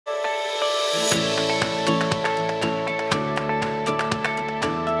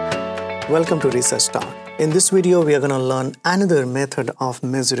Welcome to Research Talk. In this video, we are going to learn another method of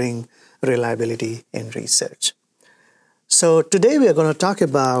measuring reliability in research. So today we are going to talk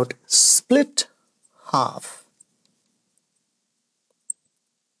about split half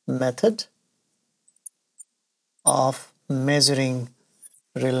method of measuring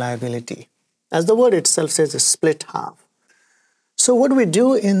reliability. As the word itself says, split half. So what we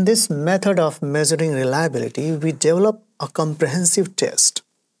do in this method of measuring reliability, we develop a comprehensive test,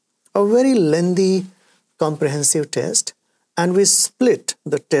 a very lengthy comprehensive test, and we split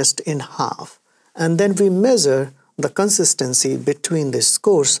the test in half, and then we measure the consistency between the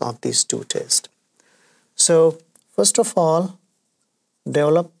scores of these two tests. So first of all,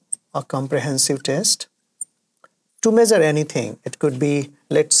 develop a comprehensive test to measure anything. It could be,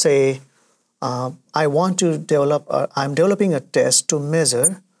 let's say, I'm developing a test to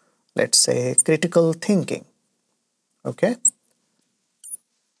measure, let's say, critical thinking. Okay.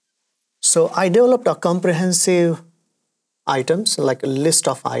 So I developed a comprehensive items, like a list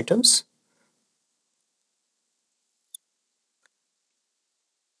of items.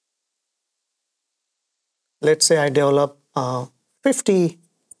 Let's say I develop 50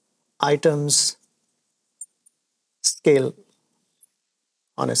 items scale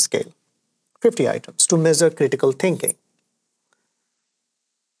on a scale, 50 items to measure critical thinking.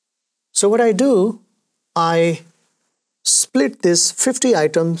 So what I do, I split this 50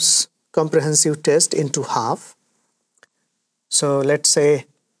 items comprehensive test into half. So let's say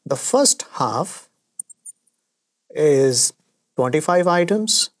the first half is 25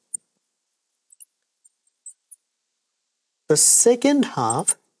 items. The second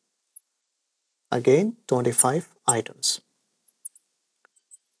half, again, 25 items.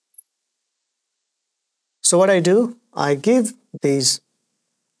 So what I do, I give these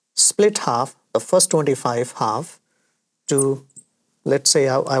split half, the first 25 half, to, let's say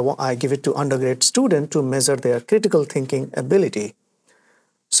I give it to undergrad student to measure their critical thinking ability.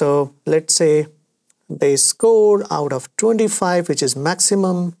 So let's say they scored out of 25, which is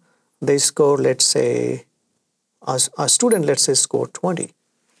maximum, they score, let's say, a student, let's say, scored 20.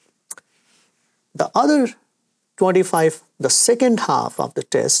 The other 25, the second half of the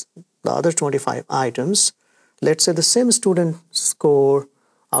test, the other 25 items, let's say the same student score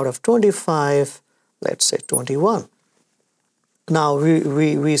out of 25, let's say 21. Now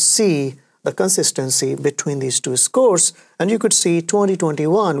we see the consistency between these two scores, and you could see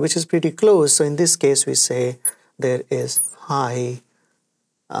 20-21, which is pretty close. So in this case, we say there is high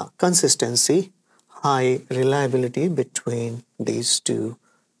consistency, high reliability between these two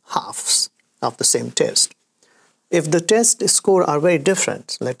halves of the same test. If the test score are very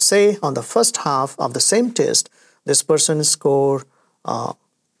different, let's say on the first half of the same test, this person scored,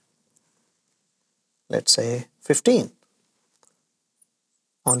 let's say, 15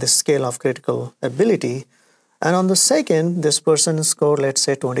 on the scale of critical ability, and on the second, this person scored, let's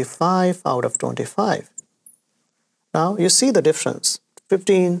say, 25 out of 25. Now you see the difference,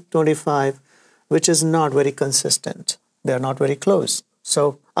 15, 25, which is not very consistent. They are not very close.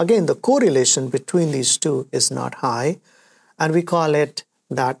 So again, the correlation between these two is not high, and we call it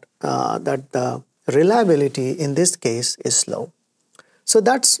that the reliability in this case is low. So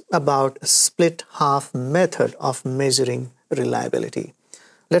that's about split half method of measuring reliability.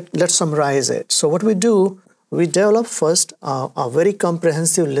 Let's summarize it. So what we do, we develop first a very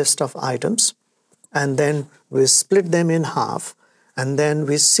comprehensive list of items, and then we split them in half, and then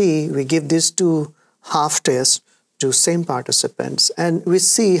we give these two half tests to same participants, and we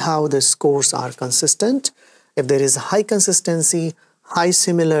see how the scores are consistent. If there is high consistency, high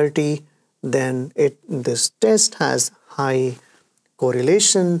similarity, then this test has high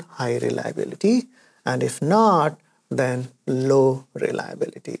correlation, high reliability, and if not, then low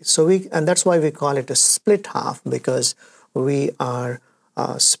reliability. And that's why we call it a split half, because we are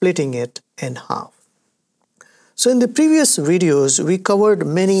splitting it in half. So in the previous videos, we covered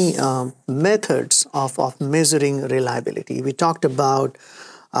many methods of measuring reliability. We talked about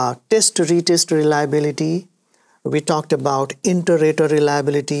test-retest reliability. We talked about inter-rater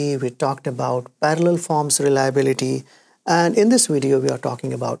reliability. We talked about parallel forms reliability. And in this video, we are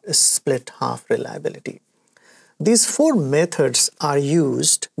talking about split half reliability. These four methods are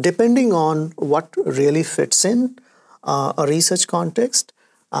used depending on what really fits in a research context,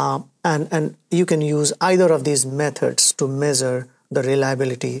 and you can use either of these methods to measure the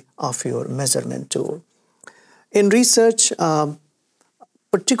reliability of your measurement tool. In research,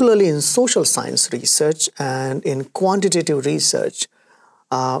 particularly in social science research and in quantitative research,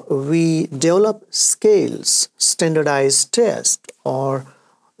 we develop scales, standardized tests, or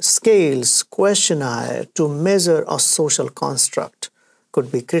scales, questionnaire to measure a social construct.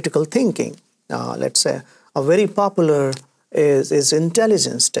 Could be critical thinking. Let's say a very popular is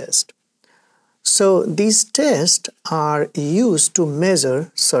intelligence test. So these tests are used to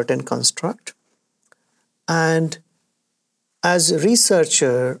measure certain construct, and as a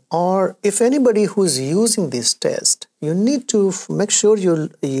researcher, or if anybody who's using this test, you need to make sure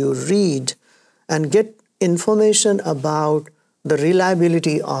you read and get information about the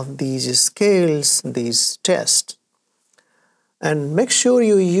reliability of these scales, these tests. And make sure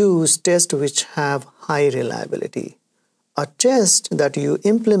you use tests which have high reliability. A test that you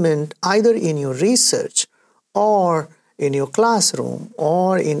implement either in your research or in your classroom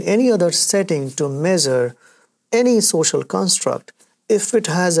or in any other setting to measure any social construct, if it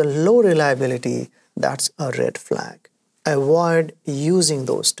has a low reliability, that's a red flag. Avoid using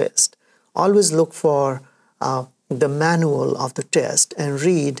those tests. Always look for the manual of the test and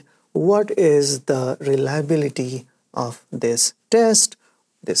read what is the reliability of this test,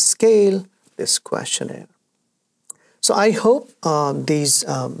 this scale, this questionnaire. So I hope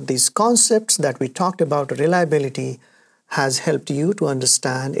these concepts that we talked about reliability has helped you to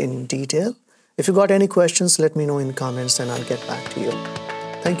understand in detail. If you got any questions, let me know in the comments and I'll get back to you.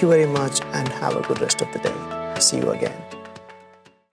 Thank you very much and have a good rest of the day. See you again.